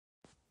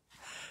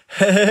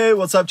Hey,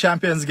 what's up,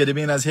 champions?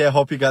 Gediminas here.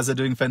 Hope you guys are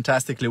doing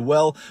fantastically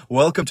well.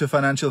 Welcome to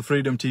Financial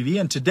Freedom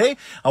TV. And today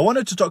I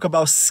wanted to talk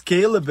about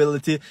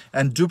scalability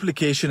and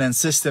duplication and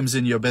systems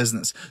in your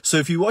business. So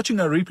if you're watching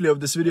a replay of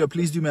this video,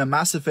 please do me a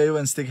massive favor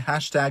and stick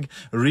hashtag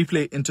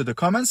replay into the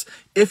comments.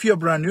 If you're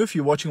brand new, if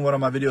you're watching one of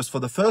my videos for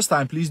the first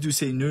time, please do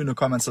say new in the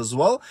comments as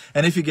well.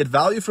 And if you get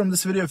value from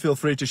this video, feel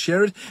free to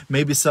share it.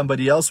 Maybe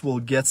somebody else will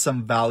get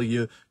some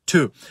value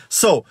too.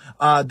 So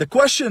the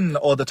question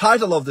or the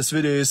title of this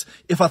video is,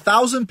 if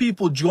 1,000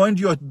 people joined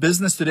your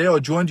business today or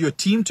joined your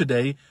team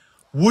today,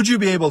 would you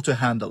be able to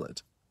handle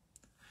it?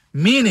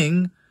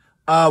 Meaning,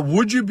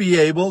 would you be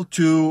able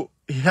to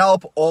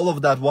help all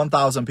of that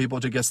 1,000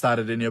 people to get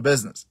started in your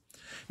business?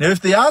 Now,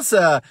 if the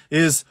answer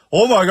is,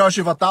 oh my gosh,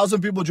 if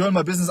 1,000 people join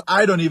my business,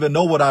 I don't even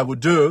know what I would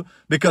do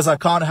because I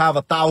can't have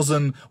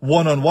 1,000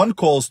 one-on-one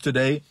calls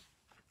today,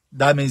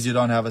 that means you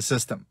don't have a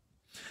system.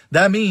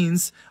 That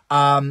means,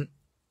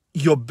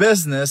 your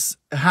business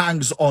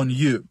hangs on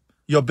you.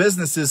 Your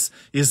business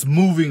is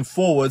moving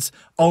forwards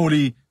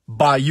only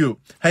by you.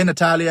 Hey,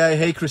 Natalia.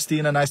 Hey,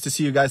 Christina. Nice to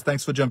see you guys.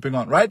 Thanks for jumping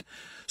on, right?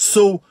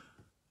 So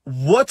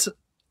what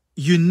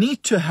you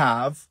need to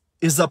have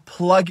is a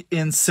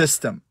plug-in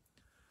system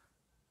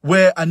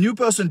where a new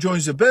person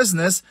joins your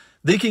business,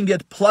 they can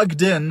get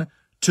plugged in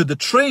to the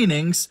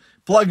trainings,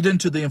 plugged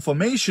into the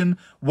information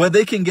where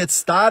they can get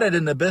started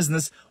in the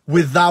business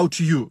without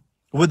you.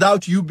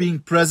 Without you being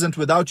present,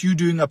 without you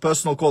doing a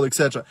personal call,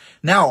 etc.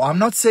 Now, I'm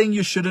not saying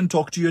you shouldn't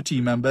talk to your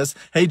team members.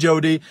 Hey,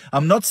 Jody,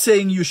 I'm not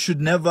saying you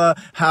should never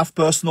have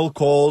personal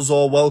calls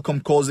or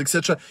welcome calls,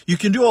 etc. You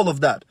can do all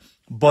of that.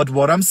 But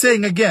what I'm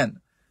saying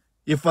again,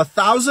 if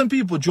 1,000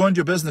 people joined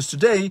your business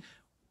today,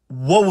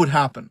 what would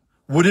happen?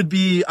 Would it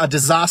be a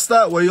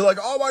disaster where you're like,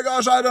 oh my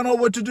gosh, I don't know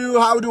what to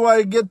do. How do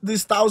I get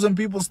these 1,000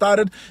 people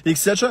started,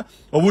 etc.?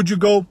 Or would you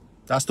go,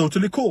 that's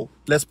totally cool.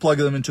 Let's plug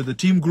them into the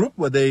team group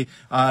where they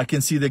can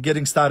see they're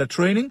getting started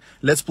training.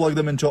 Let's plug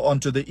them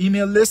onto the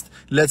email list.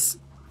 Let's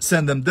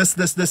send them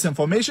this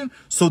information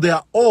so they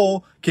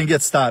all can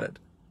get started,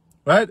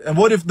 right? And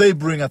what if they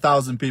bring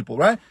 1,000 people,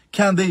 right?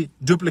 Can they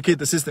duplicate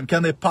the system?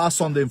 Can they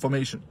pass on the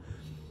information?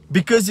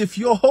 Because if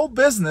your whole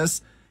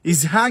business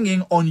is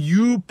hanging on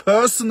you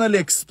personally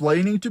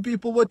explaining to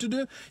people what to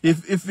do,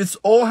 if it's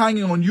all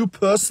hanging on you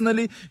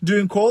personally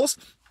doing calls,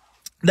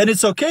 then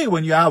it's okay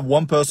when you have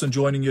one person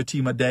joining your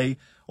team a day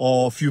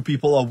or a few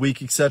people a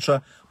week,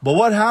 etc. But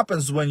what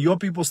happens when your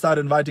people start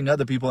inviting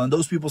other people and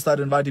those people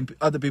start inviting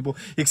other people,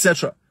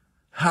 etc.?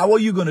 How are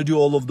you going to do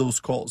all of those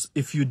calls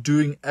if you're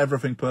doing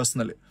everything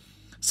personally?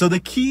 So the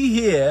key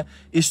here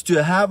is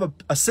to have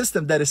a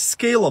system that is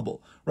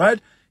scalable,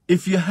 right?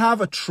 If you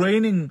have a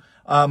training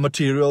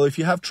material, if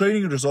you have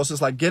training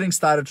resources like getting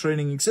started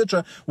training,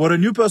 etc., where a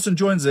new person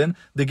joins in,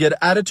 they get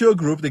added to a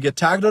group, they get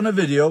tagged on a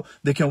video,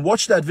 they can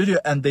watch that video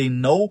and they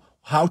know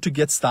how to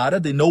get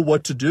started, they know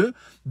what to do.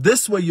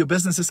 This way your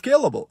business is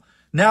scalable.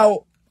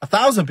 Now,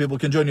 1,000 people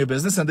can join your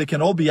business and they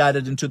can all be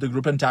added into the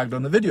group and tagged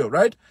on the video,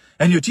 right?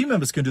 And your team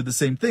members can do the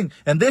same thing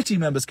and their team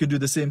members can do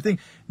the same thing.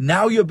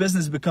 Now your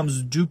business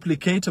becomes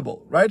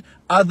duplicatable, right?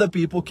 Other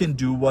people can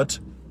do what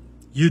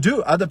you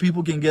do. Other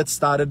people can get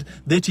started,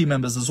 their team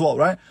members as well,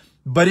 right?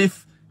 But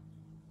if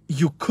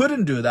you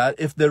couldn't do that,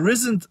 if there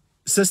isn't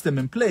system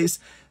in place,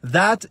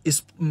 that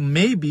is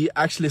maybe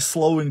actually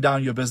slowing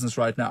down your business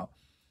right now.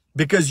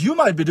 Because you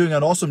might be doing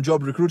an awesome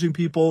job recruiting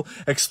people,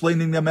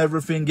 explaining them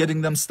everything,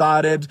 getting them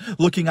started,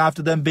 looking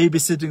after them,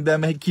 babysitting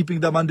them, keeping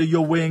them under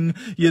your wing,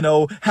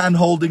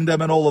 hand-holding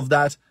them and all of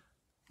that.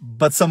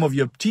 But some of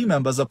your team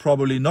members are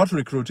probably not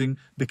recruiting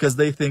because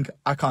they think,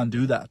 I can't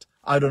do that.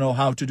 I don't know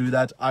how to do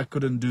that. I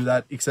couldn't do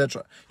that,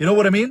 etc. You know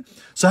what I mean?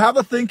 So have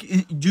a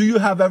think. Do you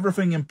have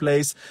everything in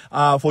place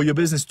for your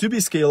business to be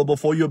scalable,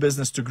 for your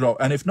business to grow?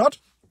 And if not,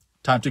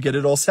 time to get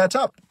it all set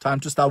up.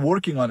 Time to start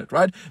working on it,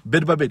 right?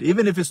 Bit by bit.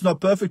 Even if it's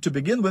not perfect to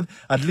begin with,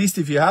 at least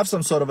if you have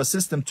some sort of a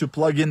system to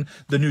plug in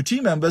the new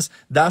team members,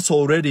 that's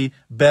already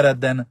better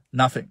than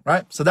nothing,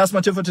 right? So that's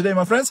my tip for today,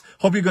 my friends.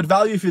 Hope you got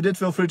value. If you did,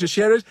 feel free to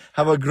share it.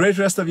 Have a great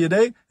rest of your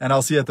day, and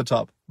I'll see you at the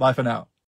top. Bye for now.